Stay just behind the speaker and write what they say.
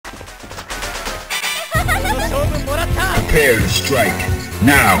Prepare to strike.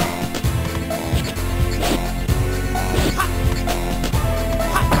 Now!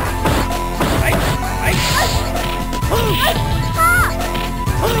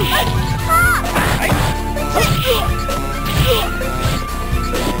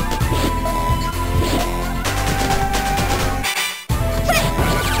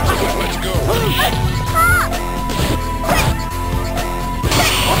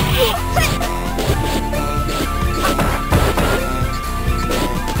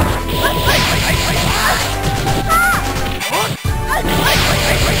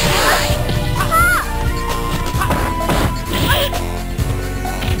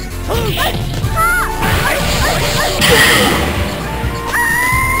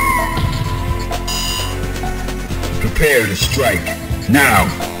 Prepare to strike. Now!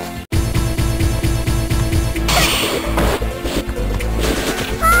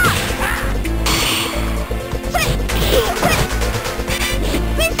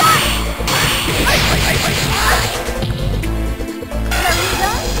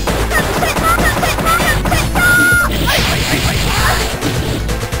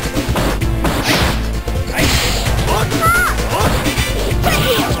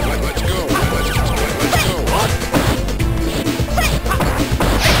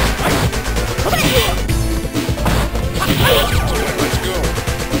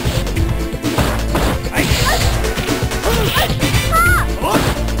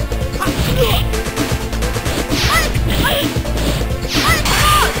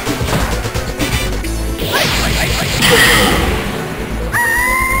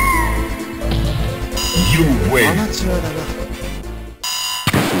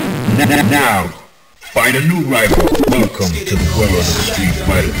 Now, find a new rival. Welcome to the world of Street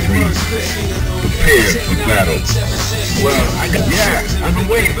Fighter 3. Prepare for battle. Well, I've been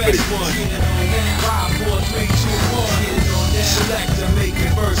waiting for this. 5, 4, 3, 2, 1. Select and make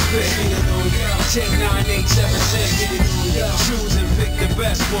it first pick. 10, 9, 8, 7, 6. Choose and pick the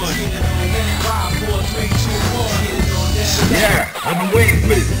best one. 5, 4, 3, 2, 1. Yeah, I've been waiting for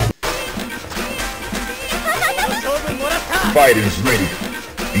this. Fighters ready.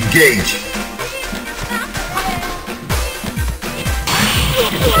 Engage.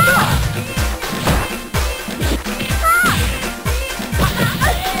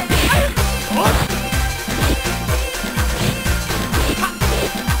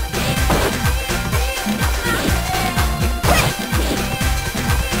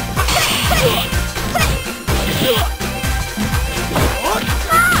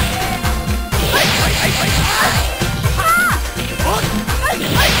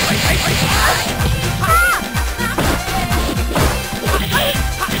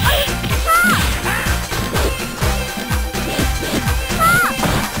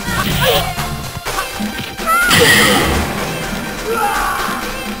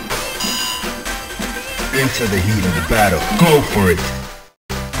 Into the heat of the battle. Go for it.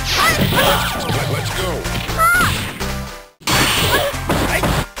 Let's go.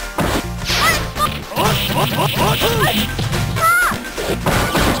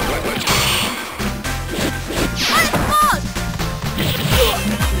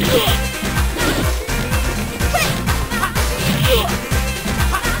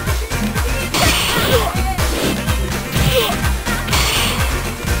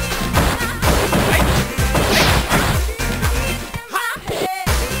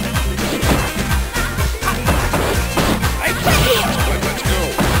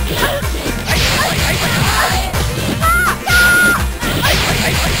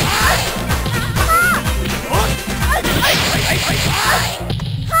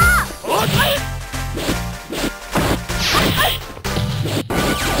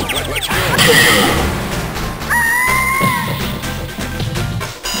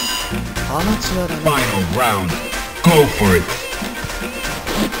 Final round. Go for it.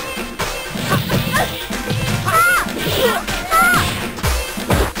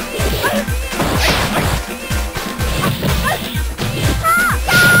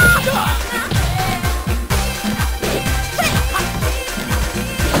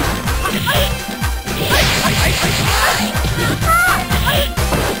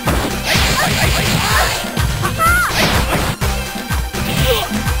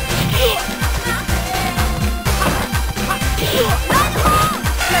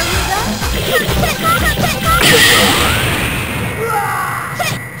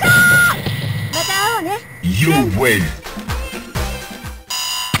 You win.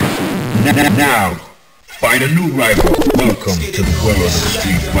 Now, find a new rival. Welcome to the world of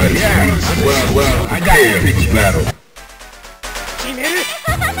Street Fighter 3. Well, I got a big battle.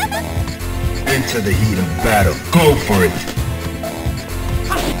 Into the heat of battle. Go for it.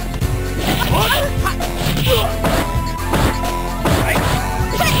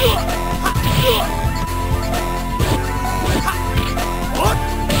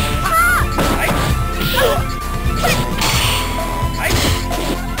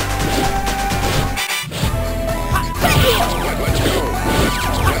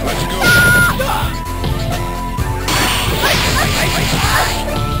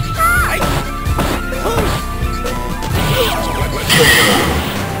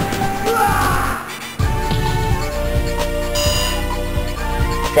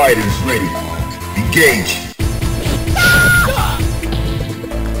 Fighters ready. Engage.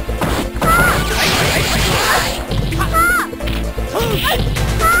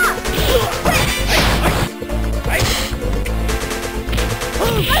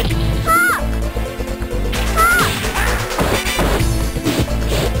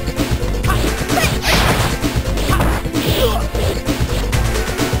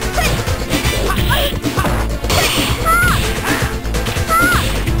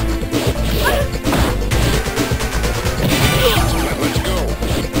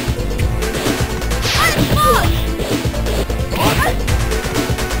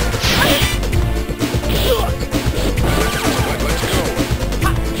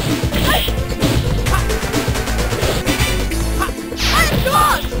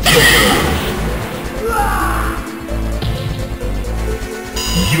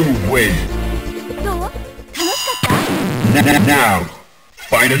 You win. Now,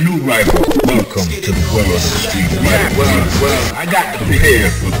 find a new rival. Welcome to the world of Street Fighter. Well, I got to prepare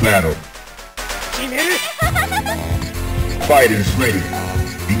for battle. Fighters ready.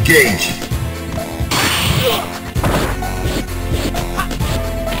 Engage.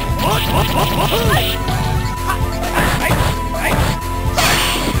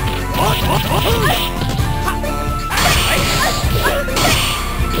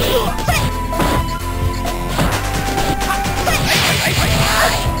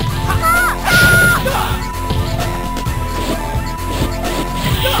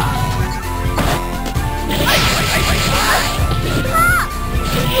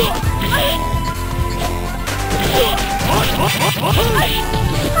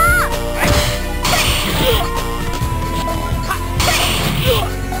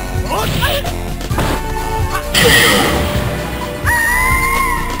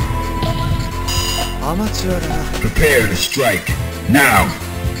 Prepare to strike. Now!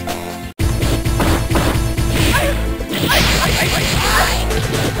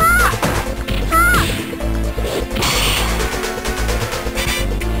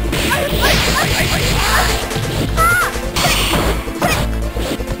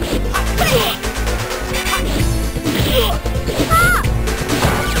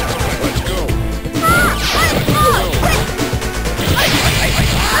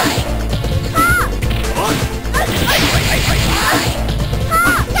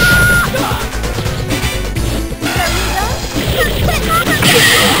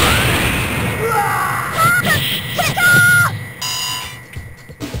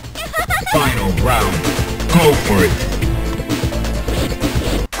 Final round. Go for it.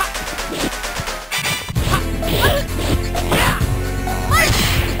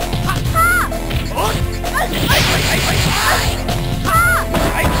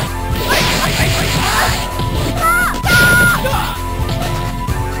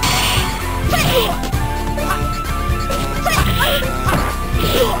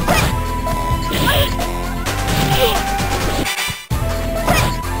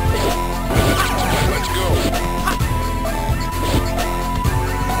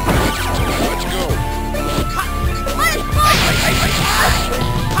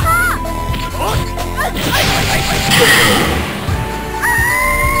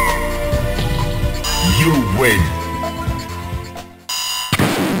 You win.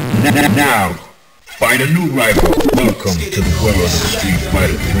 Now, find a new rival. Welcome to the world of Street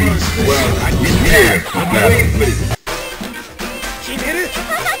Fighter 3. Well, I prepare for battle.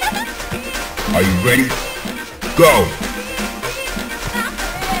 Are you ready? Go!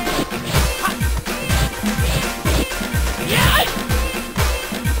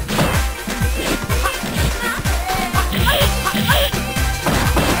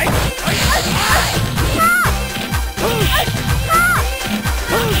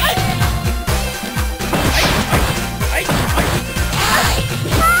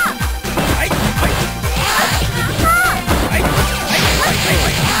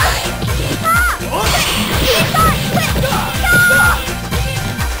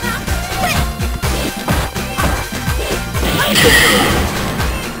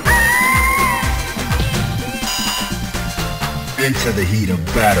 Enter the heat of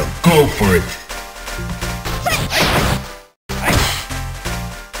battle. Go for it.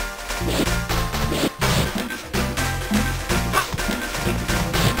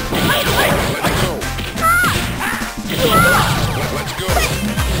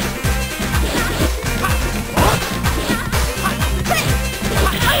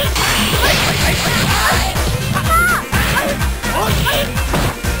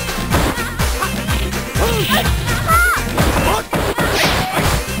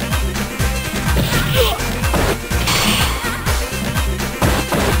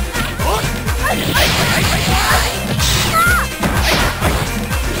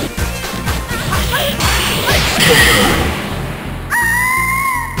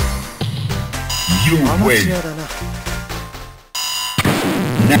 You win.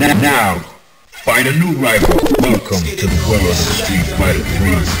 Now, find a new rival. Welcome to the world of Street Fighter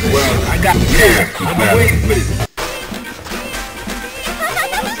 3. Well, I got I'm waiting for this.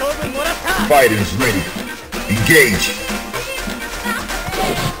 Fighters ready. Engage.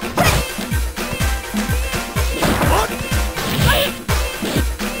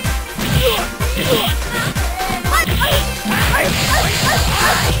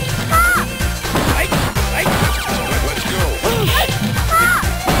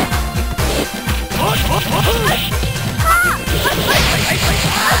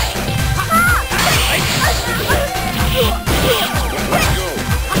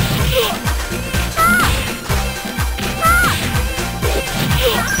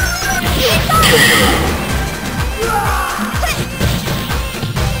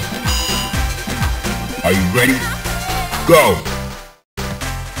 Are you ready? Go!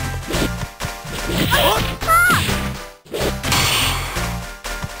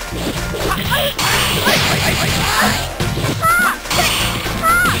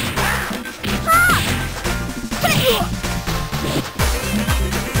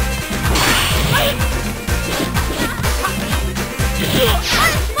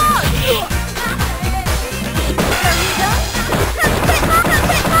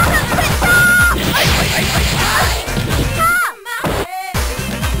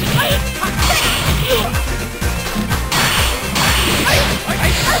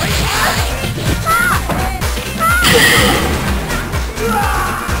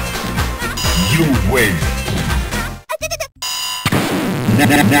 You win.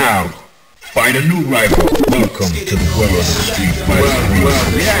 Now, find a new rival. Welcome to the world of Street Fighter 3.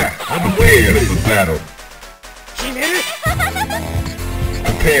 Well, yeah, I'm prepared for battle.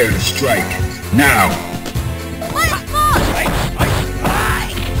 Prepare to strike. Now.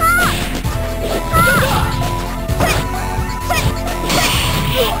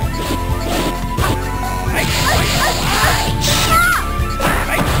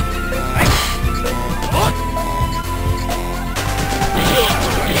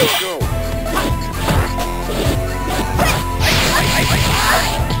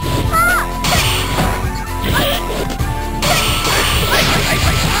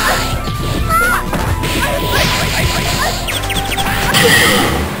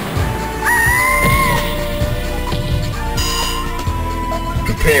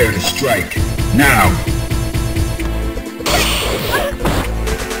 Prepare to strike. Now.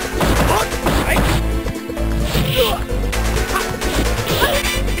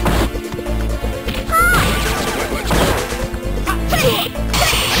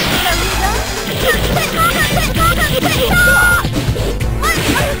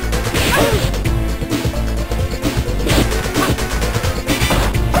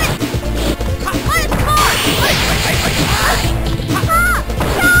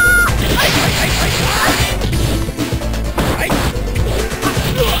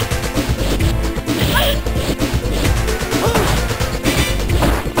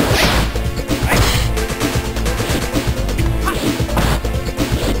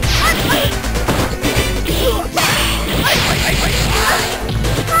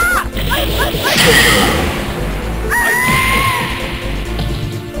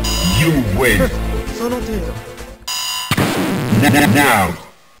 You win. Now,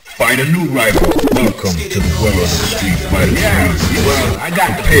 find a new rival. Welcome to the world of Street Fighter 3. Well, I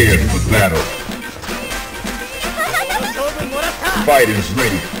got prepared for battle. Fighters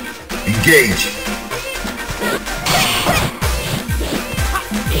ready. Engage.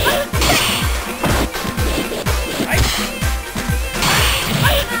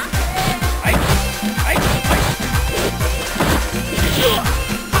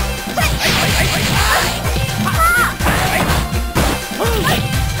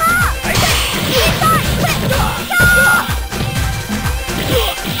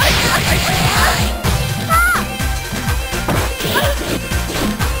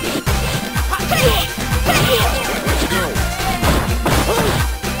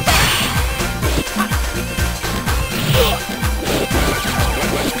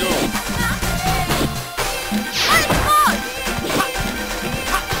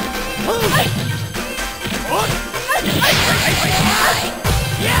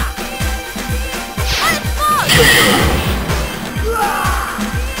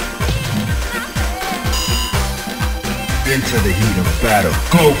 Into the heat of battle.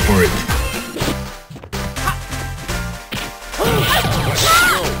 Go for it.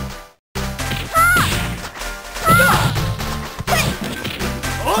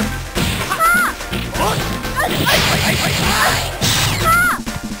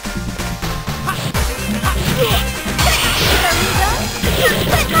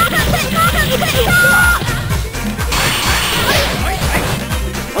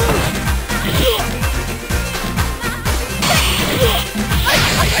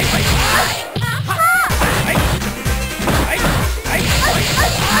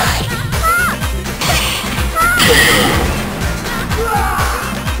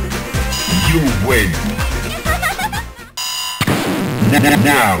 You win.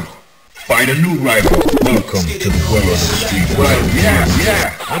 Now, find a new rival. Welcome to the world of the street. Well,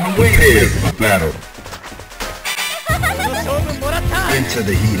 yeah, I'm prepared for battle. Into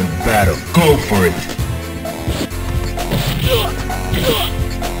the heat of battle. Go for it.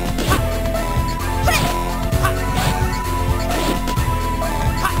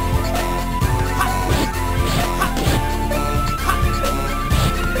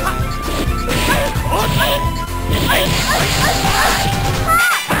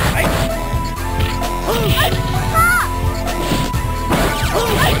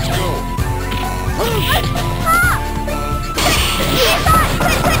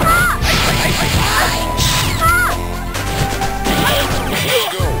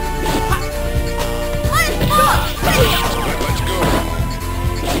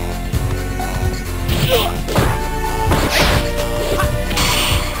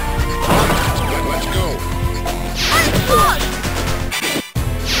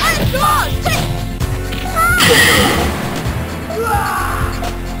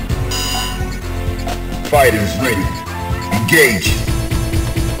 Fighters ready. Engage.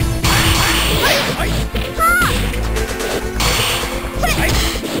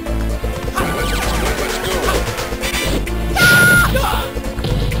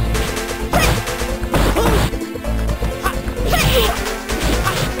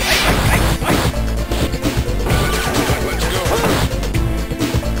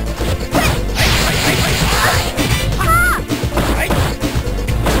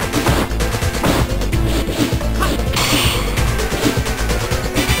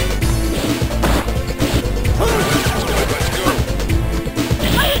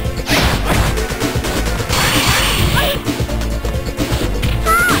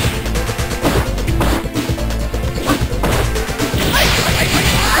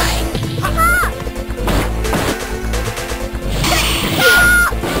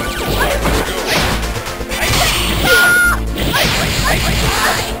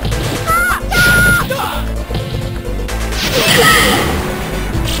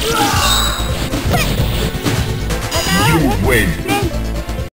 You win.